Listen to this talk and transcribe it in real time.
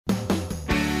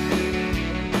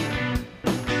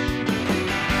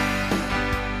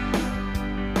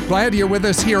Glad you're with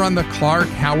us here on the Clark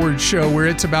Howard Show, where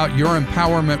it's about your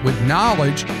empowerment with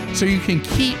knowledge so you can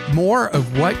keep more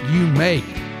of what you make.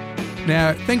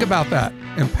 Now, think about that.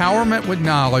 Empowerment with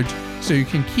knowledge so you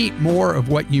can keep more of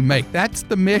what you make. That's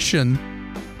the mission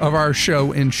of our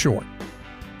show in short.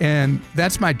 And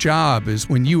that's my job, is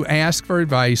when you ask for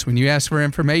advice, when you ask for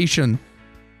information,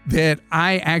 that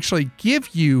I actually give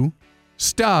you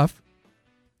stuff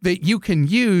that you can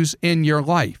use in your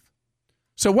life.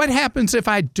 So what happens if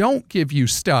I don't give you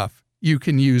stuff you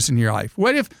can use in your life?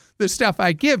 What if the stuff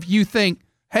I give, you think,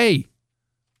 hey,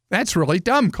 that's really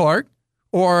dumb, Clark,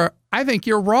 or I think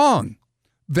you're wrong?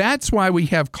 That's why we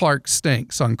have Clark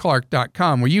Stinks on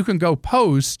Clark.com, where you can go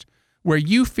post where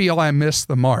you feel I missed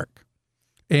the mark.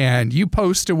 And you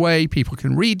post away, people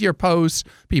can read your posts,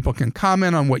 people can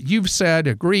comment on what you've said,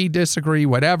 agree, disagree,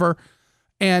 whatever.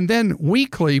 And then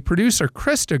weekly, producer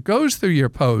Christa goes through your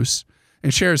posts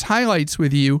and shares highlights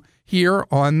with you here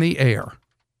on the air.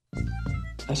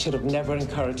 I should have never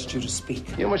encouraged you to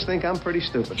speak. You must think I'm pretty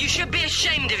stupid. You should be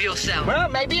ashamed of yourself. Well,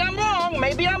 maybe I'm wrong.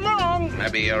 Maybe I'm wrong.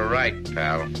 Maybe you're right,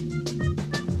 pal.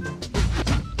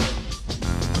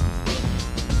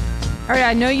 All right,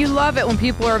 I know you love it when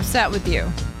people are upset with you.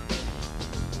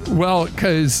 Well,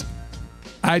 because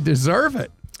I deserve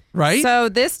it, right? So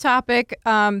this topic,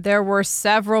 there were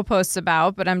several posts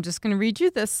about, but I'm just going to read you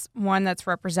this one that's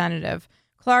representative.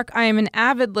 Clark, I am an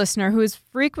avid listener who is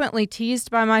frequently teased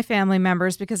by my family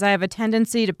members because I have a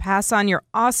tendency to pass on your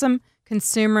awesome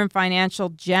consumer and financial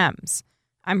gems.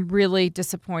 I'm really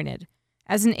disappointed.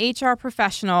 As an HR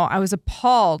professional, I was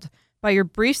appalled by your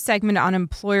brief segment on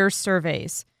employer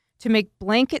surveys. To make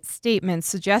blanket statements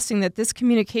suggesting that this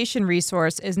communication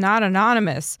resource is not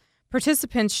anonymous,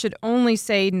 participants should only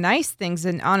say nice things,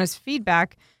 and honest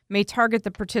feedback may target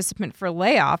the participant for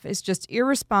layoff is just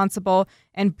irresponsible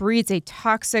and breeds a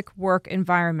toxic work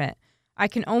environment. I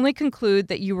can only conclude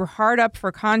that you were hard up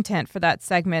for content for that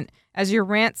segment, as your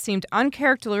rant seemed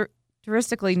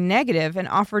uncharacteristically negative and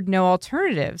offered no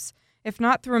alternatives. If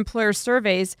not through employer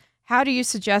surveys, how do you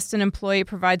suggest an employee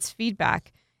provides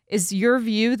feedback? Is your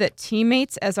view that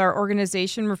teammates, as our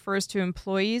organization refers to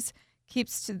employees,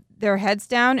 keeps their heads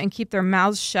down and keep their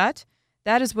mouths shut?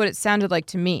 That is what it sounded like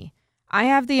to me. I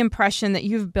have the impression that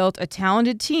you've built a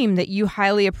talented team that you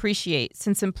highly appreciate.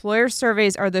 Since employer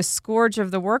surveys are the scourge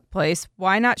of the workplace,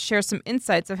 why not share some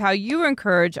insights of how you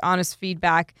encourage honest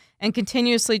feedback and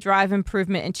continuously drive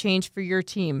improvement and change for your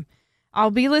team?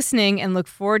 I'll be listening and look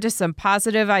forward to some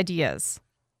positive ideas.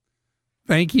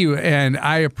 Thank you, and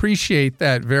I appreciate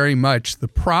that very much. The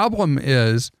problem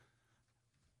is,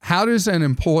 how does an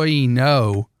employee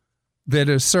know that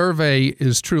a survey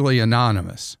is truly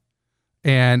anonymous?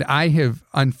 And I have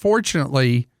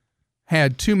unfortunately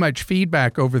had too much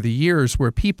feedback over the years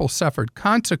where people suffered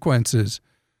consequences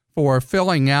for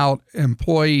filling out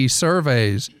employee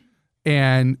surveys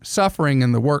and suffering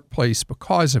in the workplace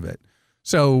because of it.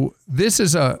 So this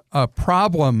is a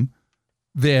problem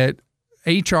that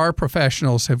HR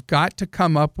professionals have got to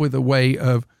come up with a way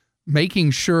of making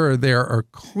sure there are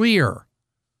clear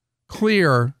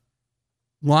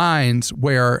lines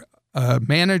where a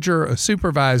manager, a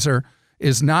supervisor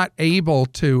is not able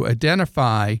to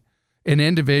identify an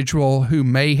individual who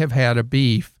may have had a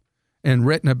beef and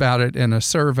written about it in a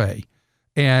survey.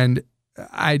 And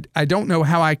I don't know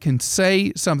how I can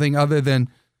say something other than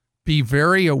be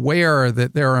very aware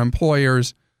that there are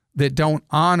employers that don't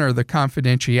honor the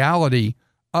confidentiality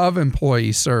of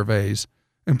employee surveys.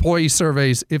 Employee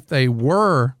surveys, if they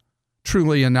were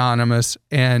truly anonymous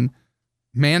and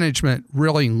management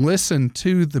really listened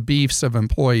to the beefs of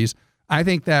employees, I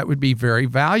think that would be very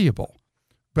valuable.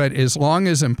 But as long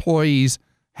as employees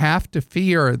have to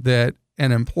fear that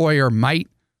an employer might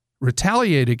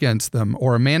retaliate against them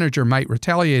or a manager might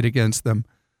retaliate against them,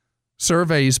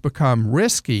 surveys become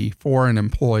risky for an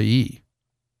employee.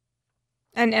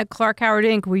 And at Clark Howard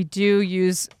Inc., we do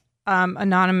use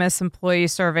anonymous employee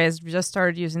surveys. We just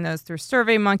started using those through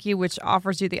SurveyMonkey, which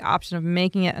offers you the option of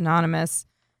making it anonymous.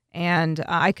 And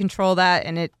I control that,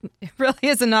 and it really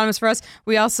is anonymous for us.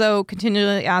 We also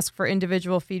continually ask for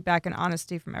individual feedback and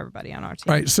honesty from everybody on our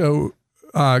team. Right. So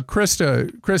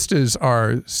Christa's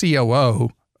our COO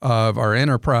of our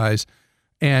enterprise.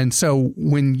 And so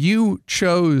when you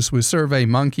chose with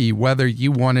SurveyMonkey whether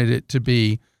you wanted it to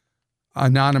be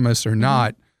anonymous or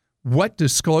not, what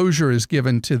disclosure is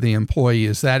given to the employee?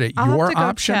 Is that at your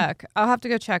option? I'll have to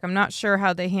go check. I'm not sure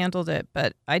how they handled it,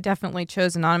 but I definitely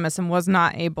chose anonymous and was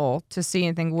not able to see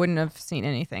anything, wouldn't have seen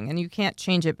anything. And you can't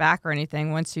change it back or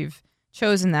anything once you've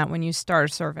chosen that when you start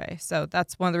a survey. So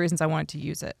that's one of the reasons I wanted to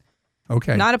use it.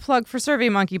 Okay. Not a plug for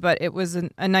SurveyMonkey, but it was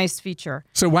a nice feature.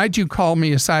 So why'd you call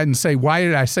me aside and say, why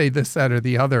did I say this, that, or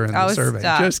the other in the survey?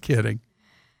 Stop. Just kidding.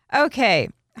 Okay.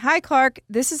 Hi, Clark.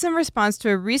 This is in response to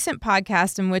a recent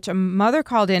podcast in which a mother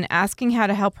called in asking how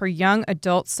to help her young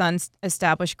adult son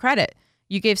establish credit.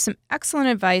 You gave some excellent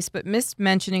advice, but missed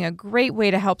mentioning a great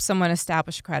way to help someone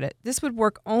establish credit. This would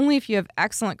work only if you have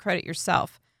excellent credit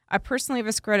yourself. I personally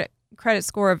have a credit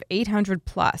score of 800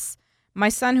 plus. My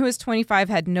son, who is 25,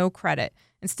 had no credit.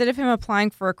 Instead of him applying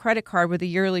for a credit card with a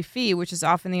yearly fee, which is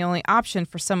often the only option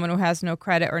for someone who has no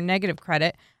credit or negative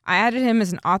credit, I added him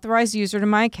as an authorized user to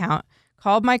my account,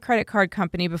 called my credit card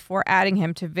company before adding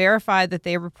him to verify that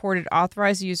they reported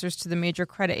authorized users to the major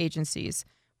credit agencies.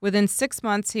 Within 6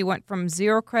 months, he went from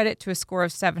 0 credit to a score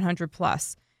of 700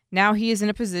 plus. Now he is in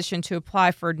a position to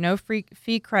apply for a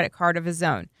no-fee credit card of his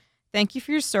own. Thank you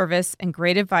for your service and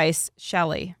great advice,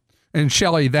 Shelley. And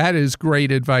Shelley, that is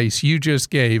great advice you just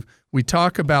gave. We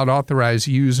talk about authorized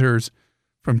users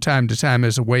from time to time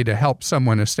as a way to help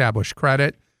someone establish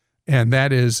credit, and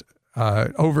that is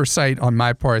oversight on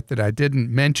my part that I didn't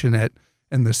mention it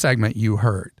in the segment you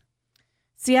heard.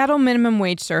 Seattle minimum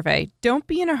wage survey. Don't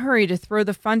be in a hurry to throw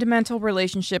the fundamental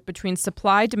relationship between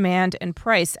supply, demand, and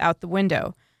price out the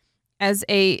window. As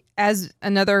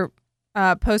another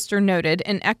poster noted,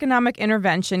 an economic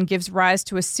intervention gives rise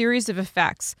to a series of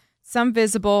effects, some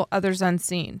visible, others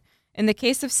unseen. In the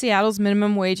case of Seattle's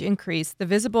minimum wage increase, the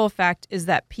visible effect is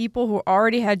that people who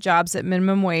already had jobs at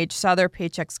minimum wage saw their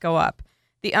paychecks go up.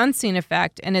 The unseen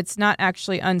effect, and it's not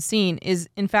actually unseen, is,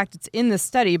 in fact, it's in the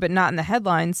study, but not in the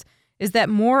headlines, is that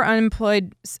more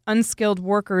unemployed, unskilled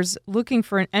workers looking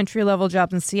for an entry-level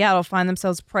job in Seattle find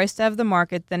themselves priced out of the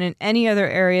market than in any other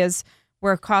areas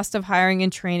where cost of hiring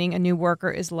and training a new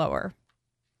worker is lower.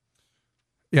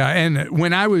 Yeah, and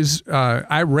when I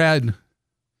read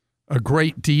a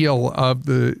great deal of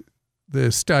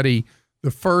the study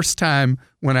the first time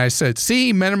when I said,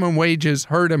 see, minimum wages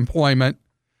hurt employment,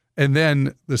 and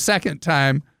then the second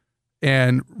time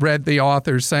and read the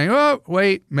authors saying, oh,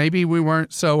 wait, maybe we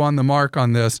weren't so on the mark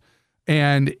on this.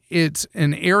 And it's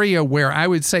an area where I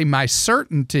would say my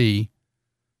certainty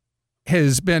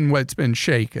has been what's been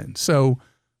shaken. So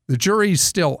the jury's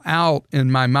still out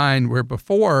in my mind, where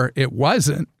before it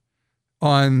wasn't,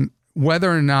 on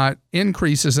whether or not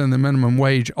increases in the minimum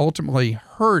wage ultimately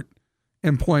hurt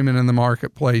employment in the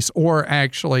marketplace or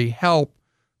actually help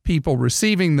people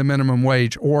receiving the minimum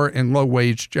wage or in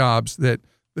low-wage jobs that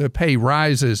the pay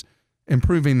rises,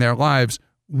 improving their lives.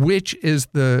 Which is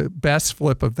the best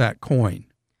flip of that coin?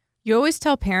 You always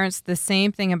tell parents the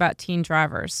same thing about teen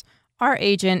drivers. Our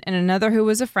agent and another who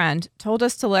was a friend told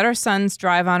us to let our sons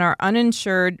drive on our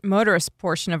uninsured motorist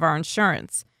portion of our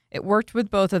insurance. It worked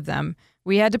with both of them.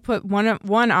 We had to put one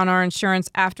on our insurance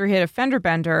after he had a fender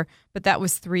bender, but that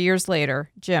was 3 years later.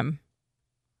 Jim,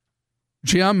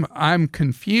 I'm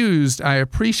confused. I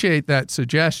appreciate that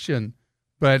suggestion,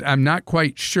 but I'm not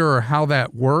quite sure how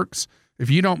that works.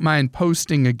 If you don't mind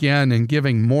posting again and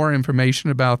giving more information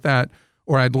about that,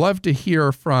 or I'd love to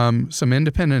hear from some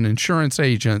independent insurance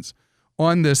agents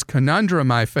on this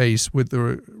conundrum I face with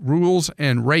the rules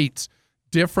and rates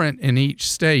different in each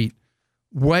state.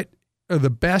 What are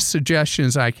the best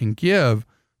suggestions I can give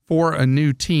for a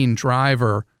new teen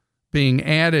driver being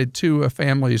added to a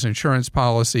family's insurance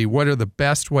policy? What are the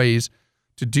best ways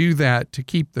to do that to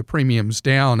keep the premiums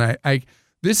down?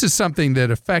 This is something that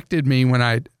affected me when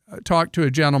I talked to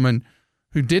a gentleman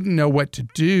who didn't know what to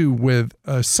do with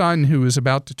a son who was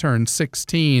about to turn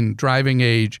 16, driving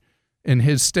age in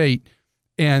his state,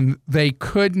 and they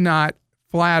could not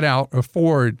flat out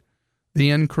afford the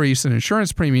increase in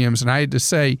insurance premiums. And I had to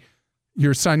say,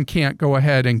 your son can't go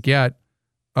ahead and get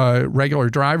a regular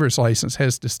driver's license,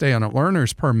 has to stay on a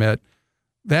learner's permit.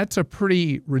 That's a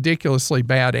pretty ridiculously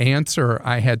bad answer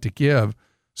I had to give.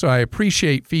 So I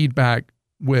appreciate feedback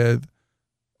with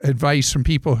advice from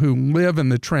people who live in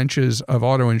the trenches of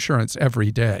auto insurance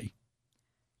every day.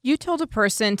 you told a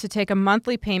person to take a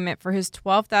monthly payment for his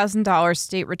 $12,000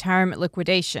 state retirement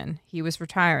liquidation. He was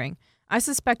retiring. I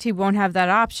suspect he won't have that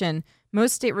option.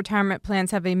 Most state retirement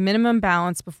plans have a minimum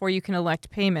balance before you can elect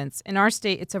payments. In our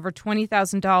state, it's over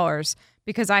 $20,000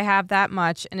 because I have that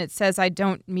much, and it says I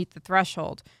don't meet the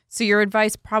threshold. So your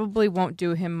advice probably won't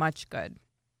do him much good.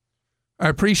 I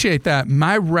appreciate that.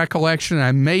 My recollection,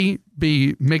 I may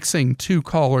be mixing two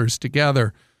callers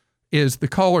together, is the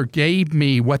caller gave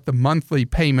me what the monthly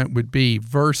payment would be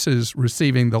versus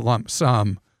receiving the lump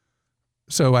sum.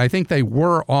 So I think they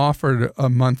were offered a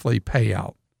monthly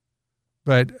payout.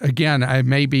 But again, I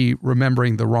may be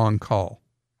remembering the wrong call.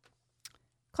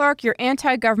 Clark, your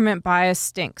anti-government bias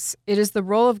stinks. It is the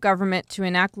role of government to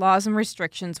enact laws and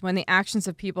restrictions when the actions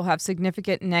of people have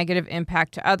significant negative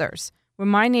impact to others. When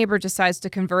my neighbor decides to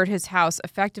convert his house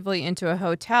effectively into a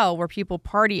hotel where people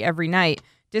party every night,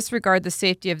 disregard the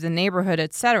safety of the neighborhood,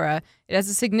 etc., it has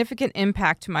a significant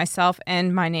impact to myself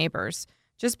and my neighbors.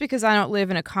 Just because I don't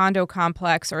live in a condo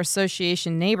complex or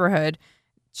association neighborhood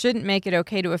shouldn't make it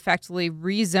okay to effectively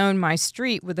rezone my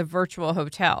street with a virtual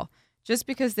hotel. Just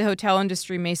because the hotel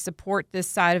industry may support this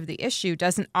side of the issue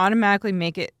doesn't automatically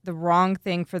make it the wrong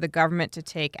thing for the government to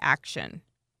take action.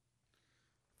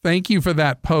 Thank you for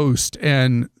that post.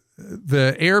 And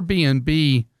the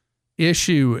Airbnb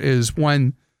issue is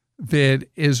one that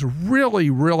is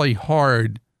really, really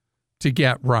hard to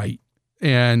get right.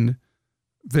 And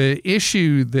the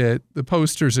issue that the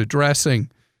poster's addressing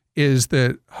is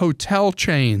that hotel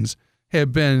chains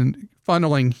have been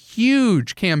funneling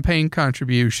huge campaign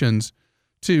contributions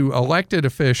to elected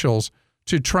officials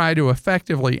to try to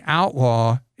effectively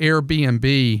outlaw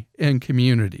Airbnb in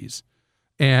communities.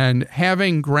 And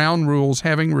having ground rules,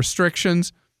 having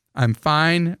restrictions, I'm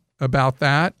fine about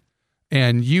that.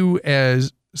 And you,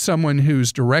 as someone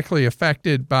who's directly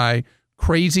affected by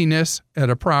craziness at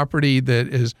a property that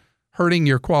is hurting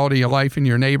your quality of life in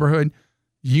your neighborhood,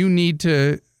 you need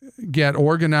to get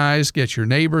organized, get your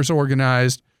neighbors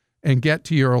organized, and get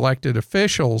to your elected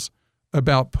officials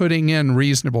about putting in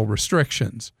reasonable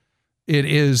restrictions.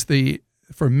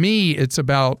 For me, it's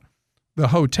about the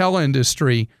hotel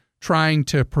industry trying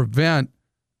to prevent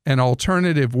an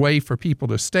alternative way for people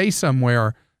to stay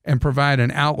somewhere and provide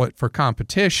an outlet for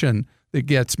competition that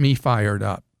gets me fired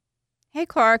up. Hey,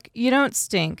 Clark, you don't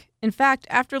stink. In fact,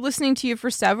 after listening to you for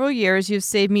several years, you've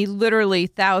saved me literally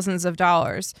thousands of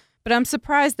dollars. But I'm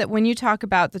surprised that when you talk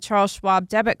about the Charles Schwab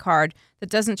debit card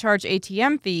that doesn't charge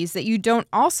ATM fees, that you don't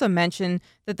also mention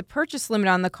that the purchase limit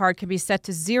on the card can be set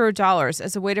to $0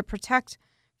 as a way to protect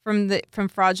from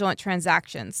fraudulent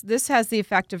transactions. This has the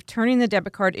effect of turning the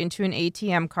debit card into an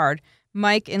ATM card.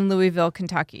 Mike in Louisville,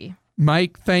 Kentucky.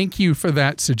 Mike, thank you for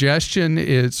that suggestion.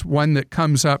 It's one that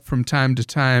comes up from time to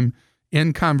time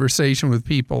in conversation with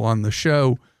people on the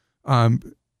show.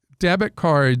 Debit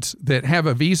cards that have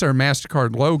a Visa or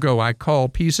MasterCard logo, I call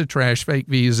piece of trash fake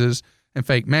Visas and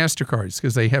fake MasterCards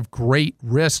because they have great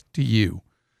risk to you.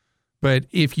 But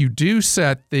if you do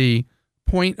set the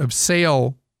point of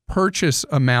sale purchase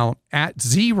amount at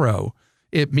 0,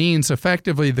 it means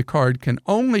effectively the card can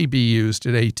only be used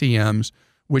at ATMs,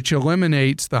 which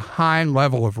eliminates the high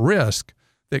level of risk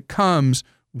that comes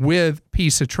with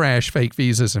piece of trash fake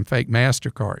Visas and fake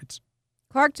MasterCards.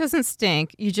 Clark doesn't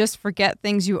stink. You just forget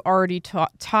things you already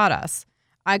taught us.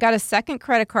 I got a second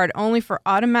credit card only for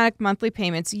automatic monthly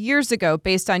payments years ago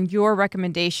based on your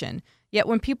recommendation. Yet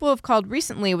when people have called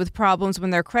recently with problems when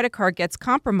their credit card gets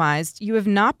compromised, you have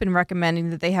not been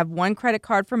recommending that they have one credit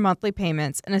card for monthly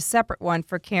payments and a separate one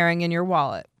for carrying in your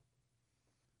wallet.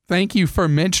 Thank you for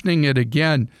mentioning it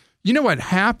again. You know what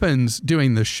happens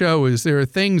doing the show is there are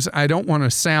things I don't want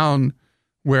to sound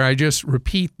where I just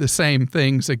repeat the same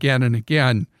things again and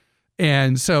again.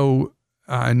 And so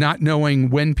not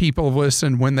knowing when people have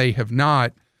listened, when they have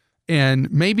not.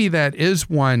 And maybe that is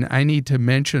one I need to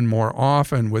mention more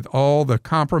often with all the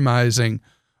compromising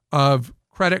of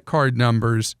credit card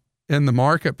numbers in the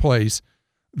marketplace,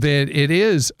 that it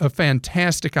is a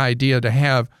fantastic idea to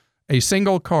have a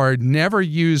single card never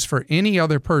used for any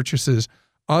other purchases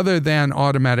other than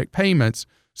automatic payments,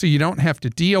 so you don't have to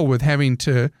deal with having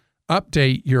to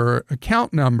update your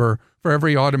account number for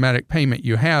every automatic payment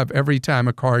you have every time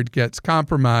a card gets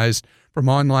compromised from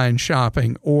online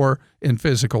shopping or in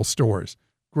physical stores.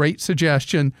 Great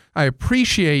suggestion. I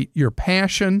appreciate your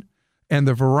passion and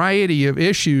the variety of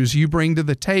issues you bring to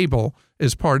the table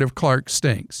as part of Clark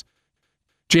Stinks.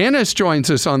 Janice joins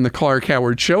us on the Clark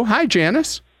Howard Show. Hi,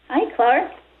 Janice. Hi,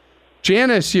 Clark.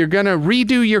 Janice, you're going to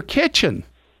redo your kitchen.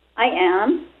 I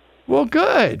am. Well,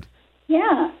 good.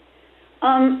 Yeah.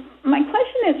 My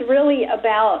question is really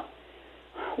about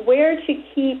where to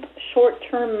keep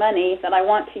short-term money that I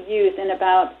want to use in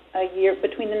about a year,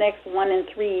 between the next 1 and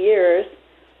 3 years.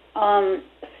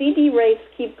 CD rates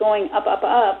keep going up,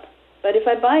 but if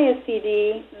I buy a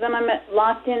CD, then I'm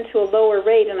locked into a lower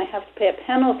rate and I have to pay a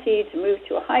penalty to move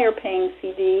to a higher-paying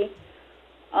CD.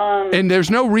 And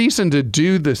there's no reason to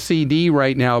do the CD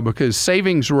right now because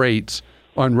savings rates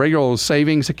on regular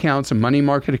savings accounts and money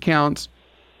market accounts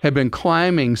have been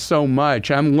climbing so much.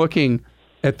 I'm looking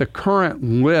at the current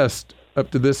list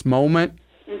up to this moment,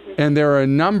 and there are a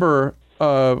number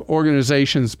of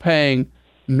organizations paying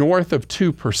north of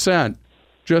 2%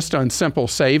 just on simple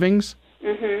savings.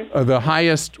 The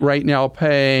highest right now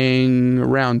paying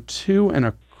around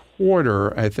 2.25%,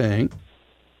 2.25%, I think.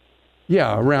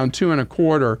 Yeah, around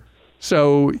 2.25%.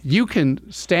 So you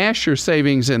can stash your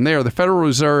savings in there. The Federal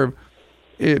Reserve,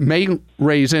 it may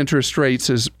raise interest rates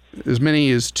as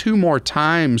many as 2 more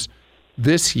times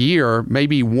this year,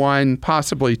 maybe 1,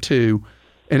 possibly 2.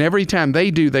 And every time they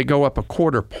do, they go up a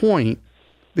 1/4 point.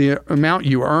 The amount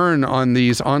you earn on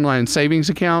these online savings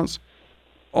accounts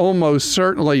almost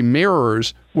certainly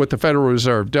mirrors what the Federal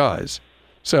Reserve does.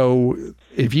 So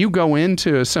if you go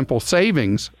into a simple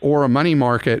savings or a money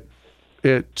market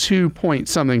at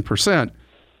 2-point-something%,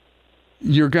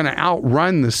 you're going to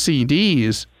outrun the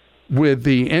CDs with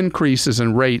the increases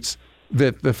in rates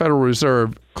that the Federal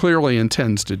Reserve clearly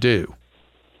intends to do.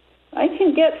 I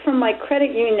can get from my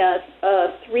credit union a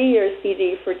 3-year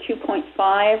CD for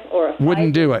 2.5 or a 5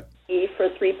 Wouldn't do it. CD for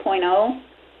 3.0.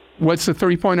 What's the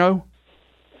 3.0?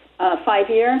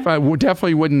 5-year.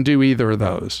 Definitely wouldn't do either of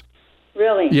those.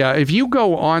 Really? Yeah, if you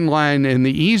go online, and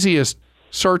the easiest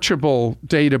searchable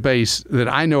database that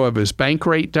I know of is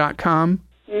bankrate.com.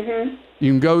 Mm-hmm.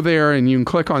 You can go there and you can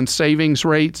click on savings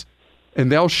rates,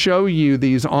 and they'll show you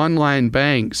these online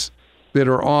banks that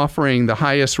are offering the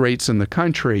highest rates in the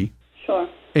country. Sure.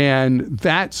 And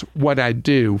that's what I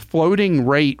do. Floating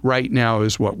rate right now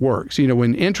is what works. You know,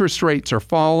 when interest rates are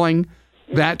falling,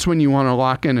 that's when you want to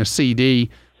lock in a CD.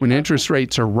 When interest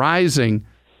rates are rising,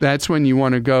 that's when you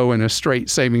want to go in a straight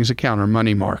savings account or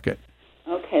money market.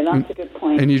 Okay, that's a good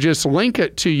point. And you just link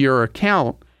it to your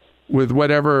account with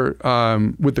whatever,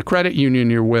 with the credit union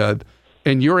you're with,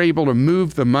 and you're able to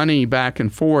move the money back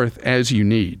and forth as you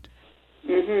need.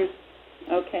 Mm-hmm.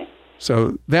 Okay.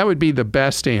 So that would be the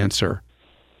best answer.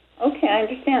 Okay, I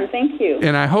understand. Thank you.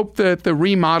 And I hope that the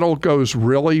remodel goes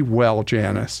really well,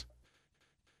 Janice.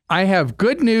 I have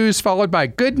good news followed by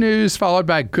good news followed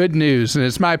by good news. And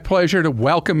it's my pleasure to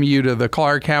welcome you to the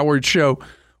Clark Howard Show,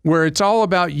 where it's all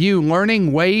about you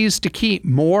learning ways to keep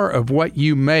more of what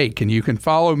you make. And you can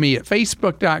follow me at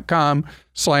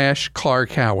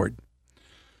facebook.com/Clark Howard.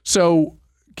 So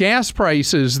gas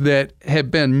prices that have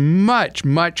been much,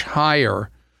 much higher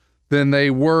than they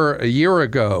were a year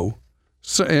ago,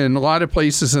 so in a lot of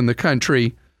places in the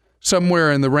country, somewhere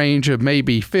in the range of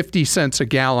maybe 50 cents a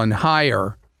gallon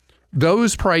higher,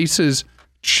 those prices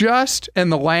just in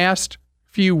the last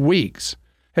few weeks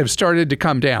have started to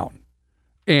come down.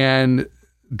 And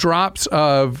drops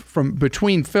from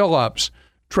between fill-ups,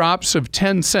 drops of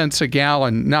 10 cents a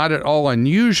gallon, not at all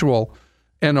unusual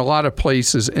in a lot of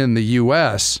places in the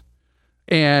U.S.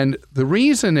 And the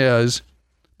reason is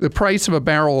the price of a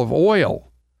barrel of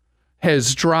oil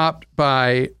has dropped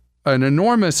by an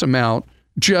enormous amount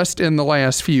just in the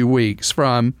last few weeks,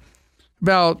 from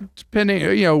about, depending,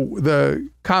 the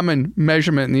common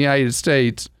measurement in the United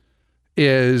States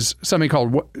is something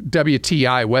called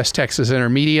WTI, West Texas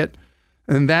Intermediate,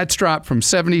 and that's dropped from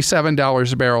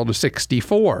 $77 a barrel to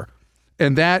 $64.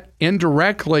 And that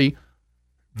indirectly,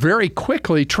 very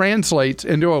quickly translates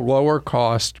into a lower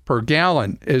cost per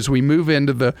gallon as we move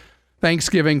into the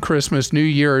Thanksgiving, Christmas, New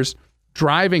Year's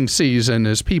driving season,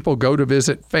 as people go to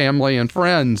visit family and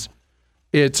friends.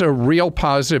 It's a real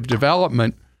positive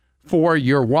development for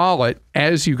your wallet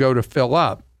as you go to fill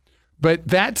up. But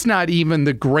that's not even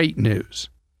the great news.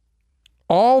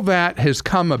 All that has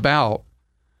come about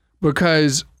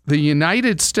because the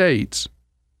United States,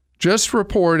 just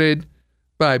reported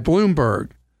by Bloomberg,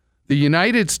 the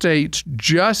United States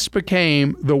just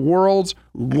became the world's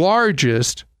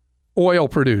largest oil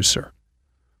producer,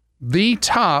 the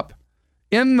top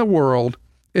in the world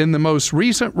in the most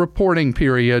recent reporting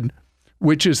period,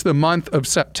 which is the month of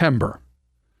September.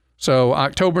 So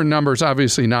October numbers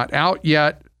obviously not out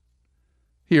yet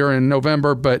here in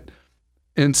November, but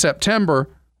in September,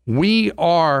 we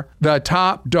are the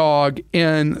top dog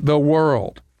in the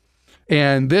world.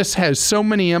 And this has so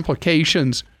many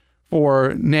implications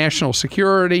for national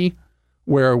security,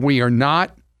 where we are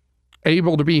not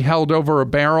able to be held over a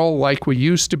barrel like we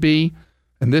used to be.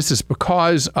 And this is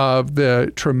because of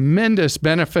the tremendous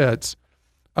benefits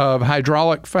of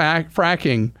hydraulic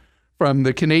fracking from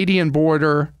the Canadian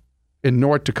border in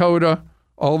North Dakota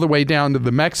all the way down to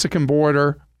the Mexican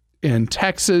border in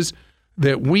Texas,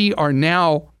 that we are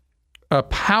now a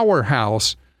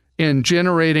powerhouse in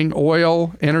generating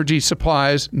oil, energy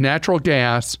supplies, natural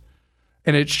gas,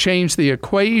 and it's changed the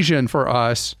equation for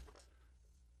us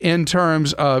in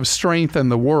terms of strength in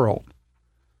the world.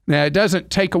 Now, it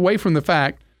doesn't take away from the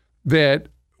fact that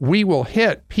we will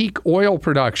hit peak oil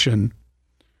production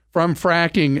from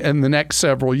fracking in the next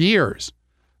several years.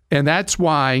 And that's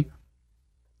why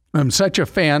I'm such a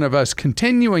fan of us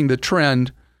continuing the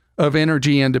trend of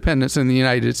energy independence in the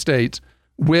United States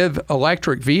with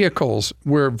electric vehicles.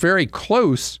 We're very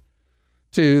close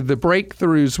to the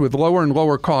breakthroughs with lower and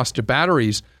lower cost of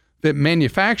batteries, that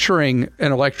manufacturing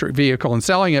an electric vehicle and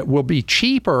selling it will be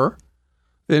cheaper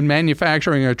than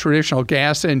manufacturing a traditional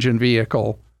gas engine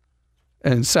vehicle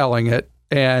and selling it.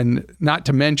 And not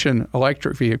to mention,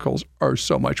 electric vehicles are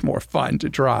so much more fun to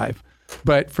drive.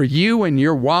 But for you and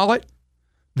your wallet,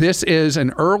 this is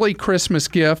an early Christmas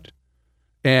gift,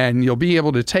 and you'll be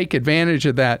able to take advantage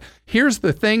of that. Here's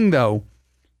the thing, though.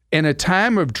 In a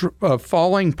time of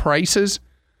falling prices,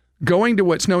 going to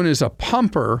what's known as a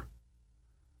pumper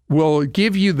will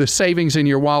give you the savings in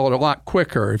your wallet a lot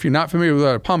quicker. If you're not familiar with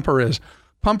what a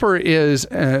pumper is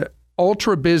an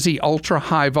ultra busy, ultra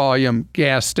high volume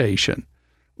gas station,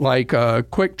 like a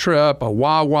Quick Trip, a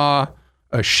Wawa,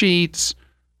 a Sheetz,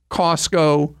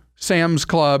 Costco, Sam's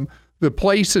Club, the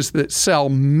places that sell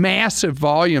massive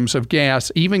volumes of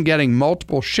gas, even getting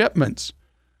multiple shipments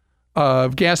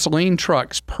of gasoline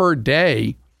trucks per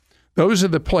day. Those are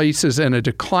the places in a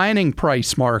declining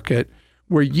price market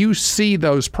where you see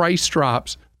those price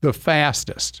drops the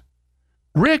fastest.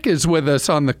 Rick is with us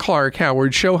on the Clark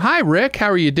Howard Show. Hi, Rick. How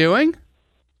are you doing?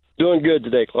 Doing good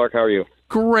today, Clark. How are you?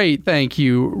 Great, thank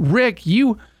you. Rick,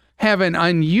 you have an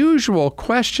unusual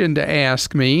question to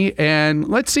ask me, and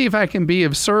let's see if I can be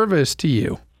of service to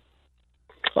you.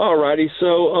 All righty.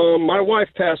 So my wife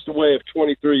passed away of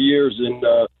 23 years, and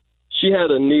she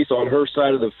had a niece on her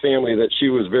side of the family that she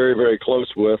was very, very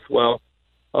close with. Well,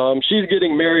 she's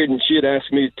getting married, and she had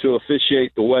asked me to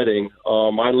officiate the wedding.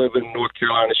 I live in North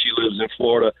Carolina. She lives in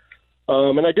Florida.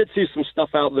 And I did see some stuff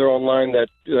out there online that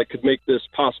could make this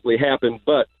possibly happen,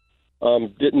 but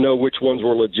didn't know which ones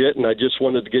were legit, and I just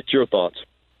wanted to get your thoughts.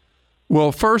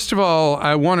 Well, first of all,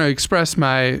 I want to express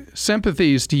my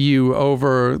sympathies to you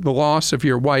over the loss of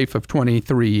your wife of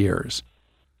 23 years.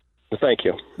 Thank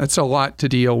you. That's a lot to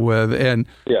deal with. And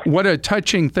what a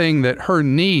touching thing that her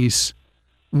niece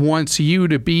wants you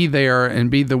to be there and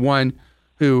be the one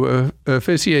who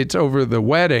officiates over the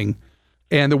wedding.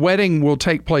 And the wedding will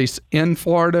take place in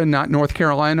Florida, not North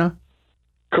Carolina?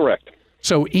 Correct.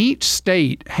 So each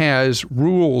state has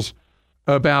rules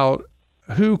about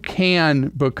who can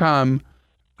become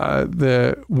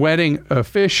the wedding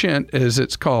officiant, as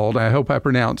it's called. I hope I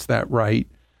pronounced that right.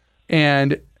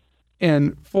 And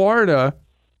in Florida,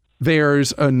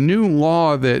 there's a new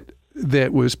law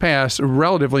that was passed, a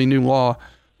relatively new law,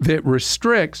 that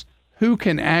restricts who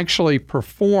can actually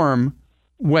perform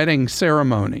wedding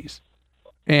ceremonies.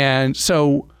 And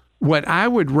so what I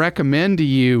would recommend to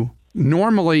you,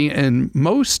 normally in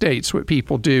most states, what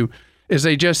people do is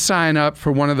they just sign up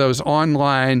for one of those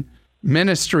online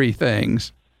ministry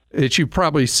things that you've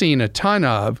probably seen a ton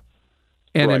of.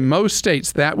 And in most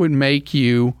states, that would make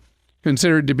you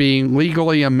considered to be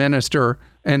legally a minister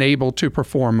and able to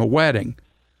perform a wedding.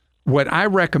 What I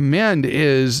recommend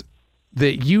is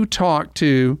that you talk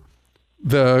to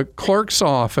the clerk's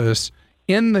office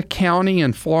in the county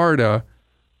in Florida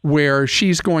where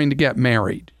she's going to get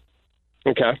married.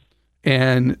 Okay.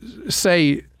 And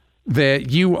say that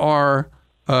you are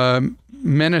a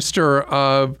minister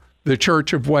of the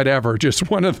church of whatever,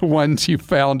 just one of the ones you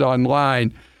found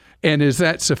online. And is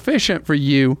that sufficient for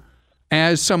you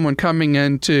as someone coming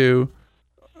in to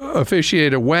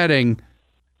officiate a wedding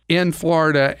in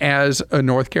Florida as a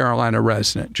North Carolina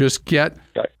resident? Just get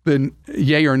the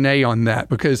yay or nay on that,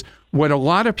 because what a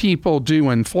lot of people do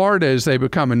in Florida is they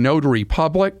become a notary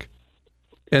public,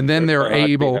 and then they're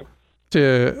able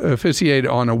to officiate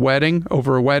on a wedding,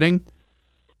 over a wedding.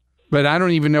 But I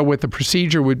don't even know what the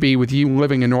procedure would be with you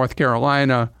living in North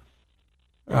Carolina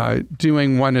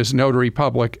doing one as notary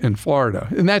public in Florida.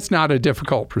 And that's not a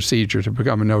difficult procedure to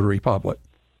become a notary public.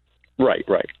 Right.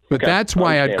 But that's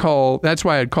why I'd call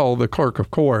the clerk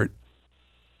of court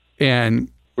and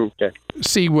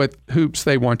see what hoops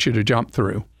they want you to jump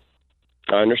through.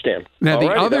 I understand. Now,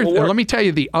 let me tell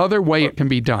you the other way it can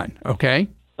be done, okay?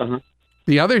 Uh-huh.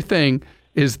 The other thing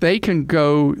is they've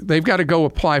got to go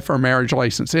apply for a marriage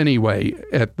license anyway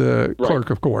at the clerk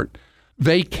of court.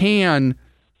 They can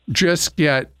just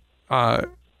get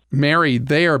married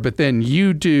there, but then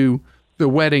you do the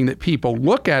wedding that people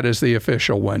look at as the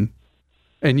official one,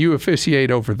 and you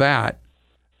officiate over that.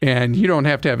 And you don't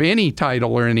have to have any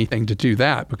title or anything to do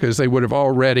that, because they would have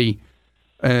already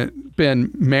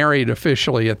been married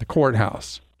officially at the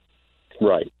courthouse.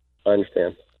 Right. I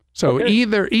understand. So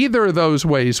either of those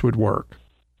ways would work.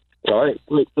 All right.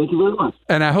 Great. Thank you very much.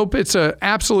 And I hope it's an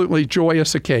absolutely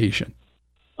joyous occasion.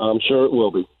 I'm sure it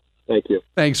will be. Thank you.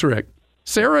 Thanks, Rick.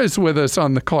 Sarah is with us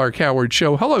on the Clark Howard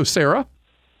Show. Hello, Sarah.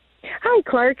 Hi,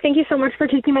 Clark. Thank you so much for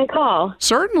taking my call.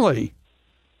 Certainly.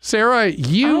 Sarah,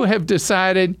 you have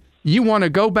decided you want to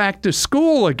go back to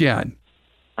school again.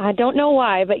 I don't know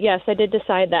why, but yes, I did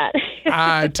decide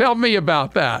that. Tell me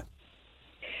about that.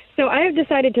 So I have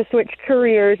decided to switch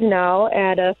careers now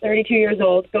at 32 years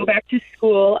old, go back to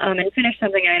school and finish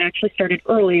something I had actually started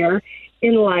earlier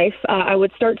in life. I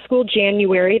would start school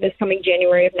this coming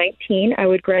January of 19. I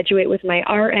would graduate with my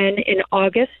RN in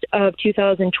August of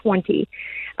 2020.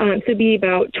 So it'd be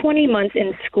about 20 months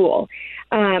in school.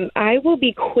 I will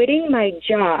be quitting my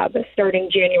job starting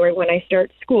January when I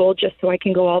start school, just so I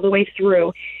can go all the way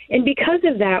through. And because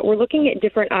of that, we're looking at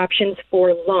different options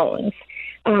for loans.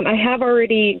 I have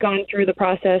already gone through the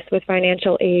process with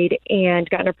financial aid and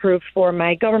gotten approved for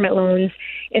my government loans,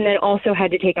 and then also had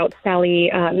to take out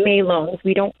Sallie Mae loans.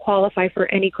 We don't qualify for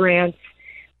any grants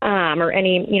or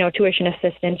any, tuition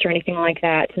assistance or anything like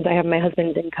that since I have my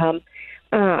husband's income.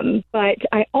 But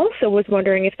I also was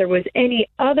wondering if there was any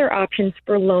other options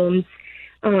for loans.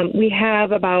 We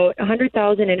have about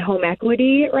 $100,000 in home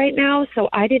equity right now, so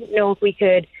I didn't know if we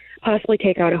could possibly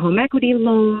take out a home equity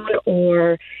loan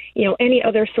or, any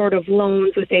other sort of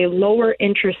loans with a lower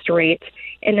interest rate,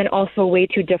 and then also a way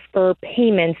to defer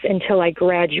payments until I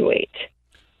graduate.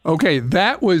 Okay,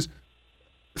 that was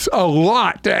a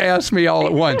lot to ask me all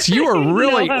at once. You are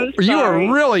really you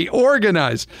are really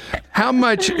organized. How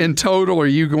much in total are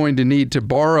you going to need to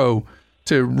borrow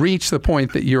to reach the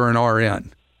point that you're an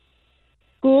RN?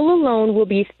 School alone will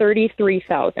be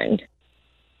 $33,000.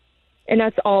 And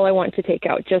that's all I want to take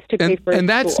out, just to pay for And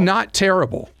that's school. Not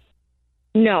terrible.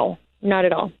 No, not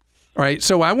at all. All right,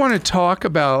 so I want to talk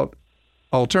about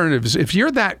alternatives. If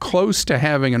you're that close to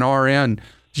having an RN,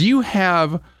 do you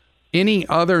have any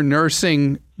other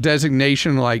nursing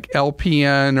designation like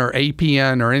LPN or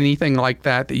APN or anything like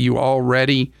that you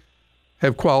already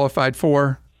have qualified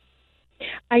for?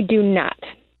 I do not.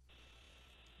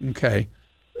 Okay.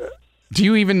 Do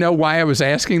you even know why I was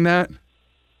asking that?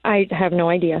 I have no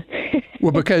idea.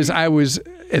 Well, because as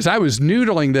I was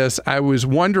noodling this, I was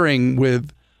wondering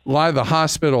with a lot of the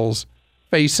hospitals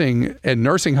and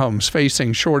nursing homes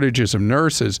facing shortages of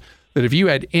nurses, that if you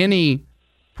had any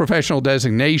professional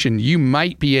designation, you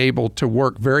might be able to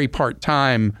work very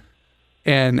part-time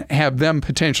and have them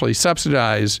potentially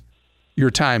subsidize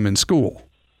your time in school.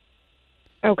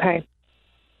 Okay.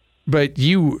 But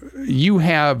you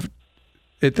have,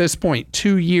 at this point,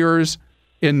 2 years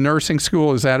in nursing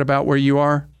school. Is that about where you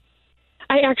are?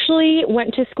 I actually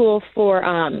went to school for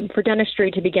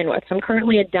dentistry to begin with. So I'm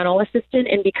currently a dental assistant,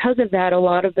 and because of that, a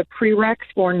lot of the prereqs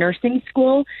for nursing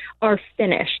school are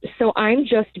finished. So I'm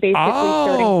just basically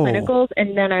starting clinicals,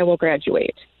 and then I will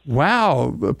graduate.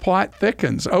 Wow, the plot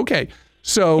thickens. Okay,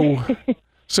 so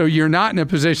you're not in a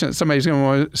position that somebody's going to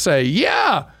want to say,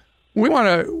 "Yeah, we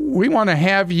want to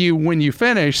have you when you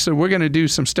finish, so we're going to do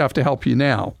some stuff to help you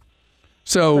now."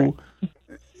 So right.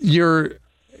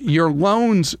 Your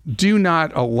loans do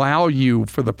not allow you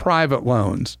for the private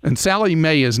loans. And Sallie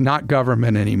Mae is not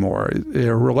government anymore.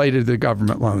 They're related to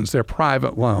government loans. They're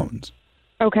private loans.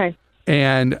 Okay.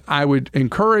 And I would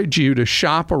encourage you to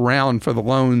shop around for the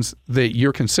loans that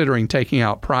you're considering taking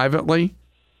out privately.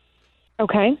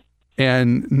 Okay.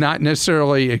 And not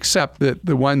necessarily accept that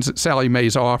the ones that Sallie Mae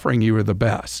is offering you are the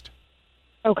best.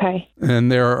 Okay.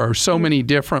 And there are so many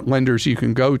different lenders you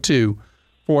can go to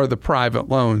for the private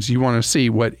loans. You want to see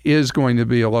what is going to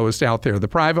be the lowest out there. The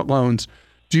private loans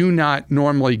do not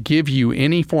normally give you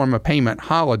any form of payment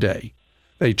holiday.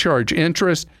 They charge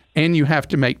interest, and you have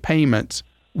to make payments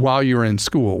while you're in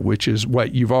school, which is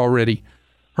what you've already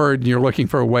heard, and you're looking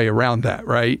for a way around that,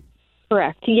 right?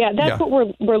 Correct. Yeah, that's what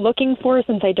we're looking for,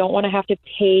 since I don't want to have to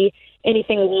pay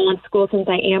anything while in school, since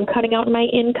I am cutting out my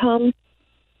income.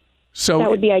 So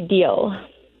that would be ideal.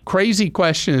 Crazy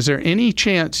question. Is there any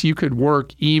chance you could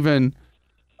work even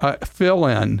fill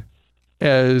in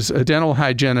as a dental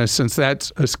hygienist, since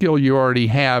that's a skill you already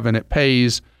have and it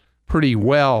pays pretty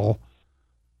well,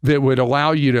 that would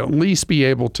allow you to at least be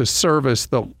able to service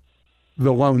the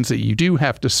loans that you do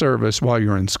have to service while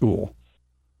you're in school?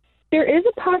 There is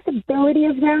a possibility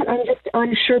of that. I'm just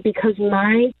unsure because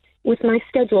with my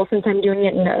schedule, since I'm doing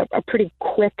it in a pretty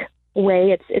quick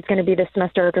way, it's going to be this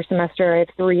semester after semester. I have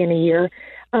 3 in a year.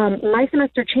 My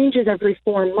semester changes every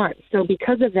 4 months. So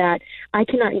because of that, I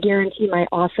cannot guarantee my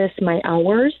office, my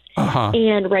hours. Uh-huh.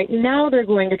 And right now they're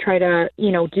going to try to,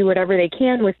 do whatever they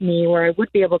can with me where I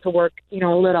would be able to work, a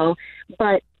little.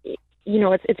 But,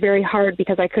 it's very hard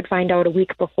because I could find out a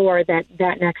week before that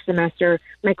next semester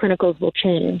my clinicals will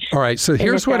change. All right. So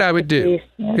here's what I would do.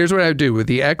 Here's what I would do. With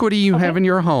the equity you have in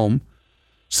your home,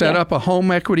 set up a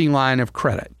home equity line of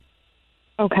credit.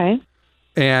 Okay.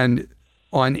 And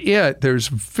on it, there's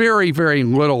very, very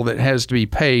little that has to be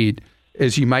paid,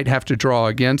 as you might have to draw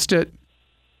against it.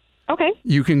 Okay.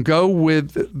 You can go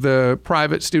with the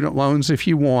private student loans if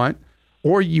you want,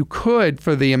 or you could,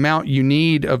 for the amount you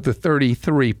need of the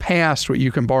 33 past, what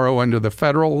you can borrow under the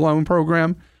federal loan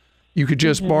program, you could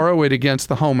just borrow it against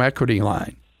the home equity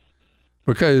line.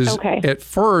 Because at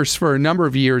first, for a number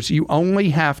of years, you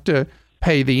only have to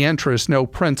pay the interest, no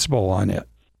principal on it.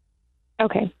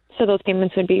 Okay. So those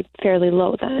payments would be fairly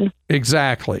low then.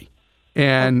 Exactly.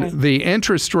 And the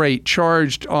interest rate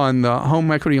charged on the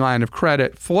home equity line of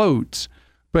credit floats,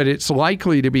 but it's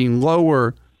likely to be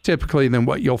lower typically than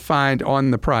what you'll find on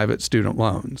the private student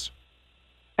loans.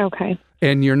 Okay.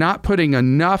 And you're not putting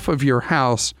enough of your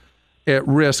house at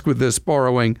risk with this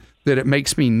borrowing that it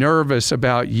makes me nervous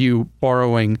about you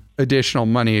borrowing additional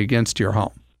money against your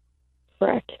home.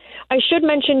 Correct. I should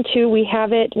mention, too, we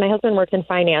have it, my husband works in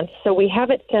finance, so we have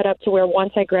it set up to where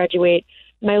once I graduate,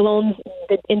 my loans,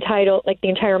 the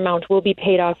entire amount will be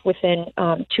paid off within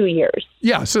 2 years.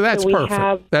 Yeah, so that's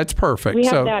perfect. That's perfect. We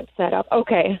have that set up.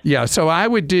 Okay. Yeah, so I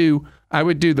would do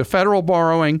the federal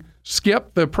borrowing,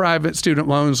 skip the private student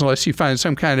loans unless you find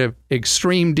some kind of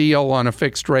extreme deal on a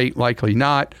fixed rate, likely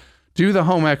not. Do the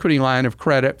home equity line of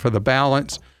credit for the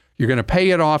balance. You're going to pay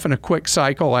it off in a quick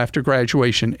cycle after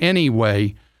graduation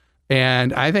anyway.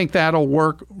 And I think that'll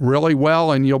work really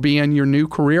well, and you'll be in your new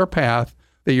career path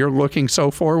that you're looking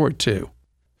so forward to.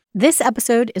 This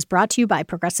episode is brought to you by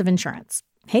Progressive Insurance.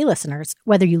 Hey, listeners,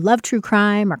 whether you love true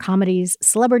crime or comedies,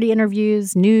 celebrity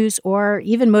interviews, news, or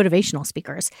even motivational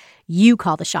speakers, you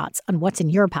call the shots on what's in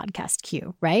your podcast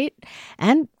queue, right?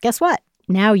 And guess what?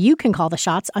 Now you can call the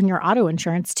shots on your auto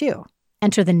insurance, too.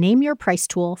 Enter the Name Your Price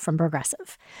tool from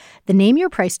Progressive. The Name Your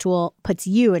Price tool puts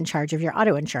you in charge of your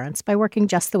auto insurance by working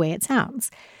just the way it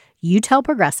sounds. You tell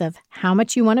Progressive how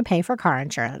much you want to pay for car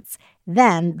insurance.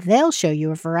 Then they'll show you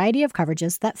a variety of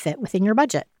coverages that fit within your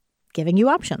budget, giving you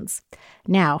options.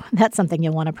 Now, that's something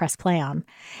you'll want to press play on.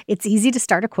 It's easy to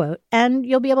start a quote, and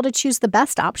you'll be able to choose the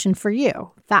best option for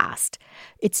you fast.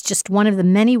 It's just one of the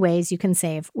many ways you can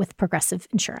save with Progressive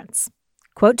Insurance.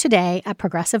 Quote today at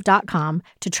Progressive.com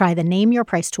to try the Name Your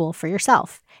Price tool for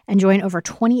yourself and join over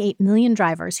 28 million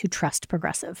drivers who trust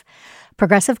Progressive.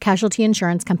 Progressive Casualty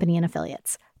Insurance Company and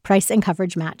Affiliates. Price and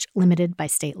coverage match limited by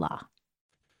state law.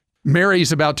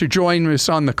 Mary's about to join us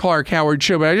on the Clark Howard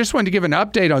Show, but I just wanted to give an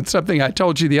update on something I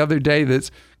told you the other day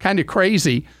that's kind of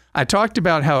crazy. I talked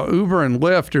about how Uber and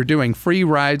Lyft are doing free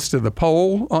rides to the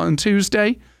poll on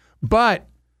Tuesday, but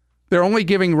they're only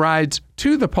giving rides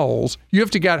to the polls. You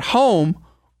have to get home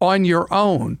on your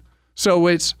own. So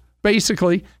it's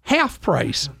basically half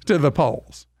price to the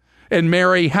polls. And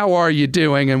Mary, how are you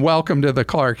doing? And welcome to the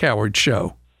Clark Howard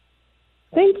Show.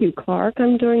 Thank you, Clark.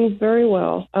 I'm doing very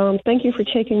well. Thank you for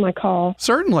taking my call.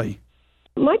 Certainly.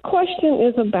 My question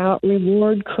is about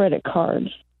reward credit cards.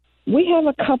 We have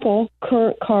a couple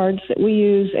current cards that we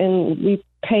use, and we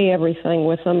pay everything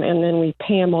with them, and then we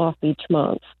pay them off each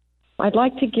month. I'd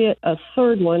like to get a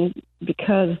third one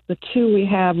because the two we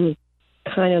have are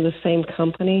kind of the same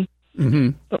company. Mm-hmm.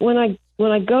 But when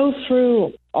I go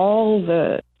through all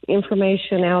the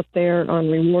information out there on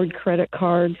reward credit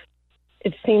cards,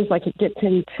 it seems like it gets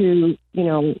into,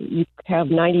 you have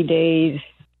 90 days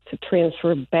to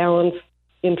transfer balance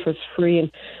interest-free,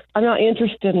 and I'm not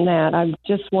interested in that. I'm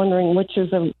just wondering which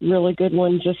is a really good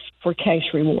one just for cash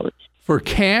rewards. For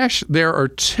cash, there are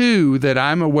two that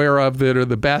I'm aware of that are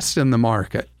the best in the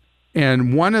market,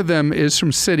 and one of them is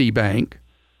from Citibank.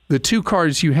 The two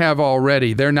cards you have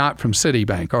already, they're not from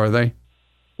Citibank, are they?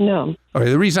 No.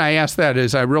 Okay, the reason I ask that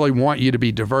is I really want you to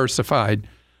be diversified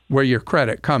where your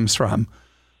credit comes from.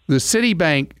 The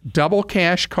Citibank double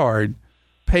cash card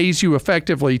pays you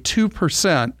effectively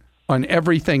 2% on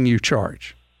everything you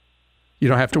charge. You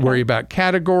don't have to worry about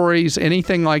categories,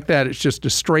 anything like that. It's just a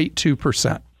straight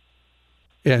 2%.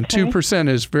 And 2%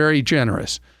 is very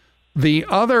generous. The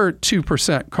other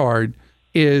 2% card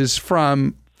is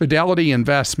from Fidelity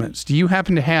Investments. Do you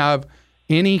happen to have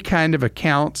any kind of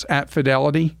accounts at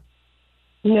Fidelity?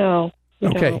 No.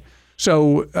 Okay.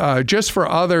 So just for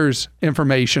others'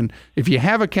 information, if you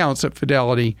have accounts at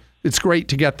Fidelity, it's great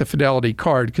to get the Fidelity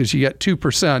card because you get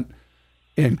 2%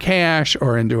 in cash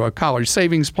or into a college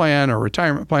savings plan or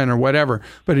retirement plan or whatever.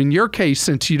 But in your case,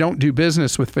 since you don't do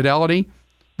business with Fidelity,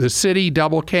 the Citi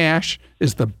Double Cash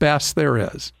is the best there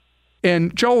is.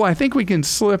 And Joel, I think we can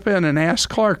slip in and ask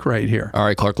Clark right here. All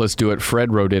right, Clark, let's do it.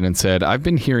 Fred wrote in and said, I've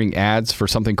been hearing ads for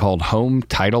something called home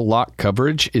title lock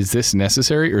coverage. Is this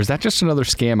necessary, or is that just another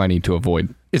scam I need to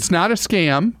avoid? It's not a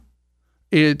scam.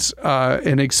 It's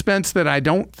an expense that I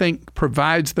don't think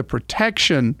provides the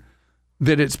protection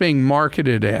that it's being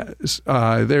marketed as.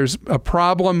 There's a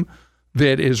problem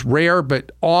that is rare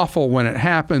but awful when it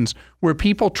happens, where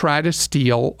people try to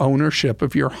steal ownership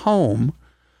of your home.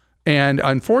 And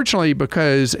unfortunately,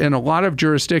 because in a lot of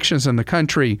jurisdictions in the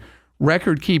country,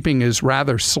 record keeping is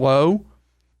rather slow,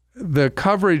 the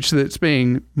coverage that's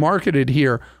being marketed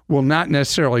here will not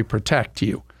necessarily protect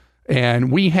you.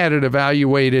 And we had it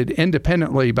evaluated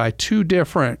independently by 2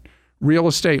 different real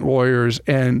estate lawyers,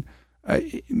 and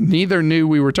neither knew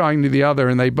we were talking to the other,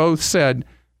 and they both said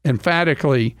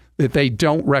emphatically that they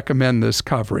don't recommend this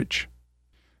coverage.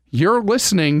 You're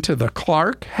listening to The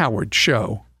Clark Howard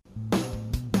Show.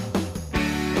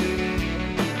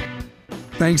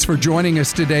 Thanks for joining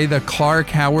us today. The Clark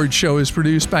Howard Show is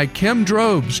produced by Kim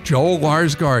Drobes, Joel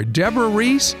Larsgaard, Deborah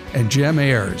Reese, and Jim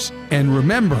Ayers. And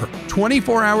remember,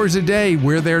 24 hours a day,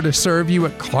 we're there to serve you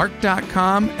at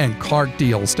clark.com and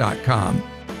clarkdeals.com.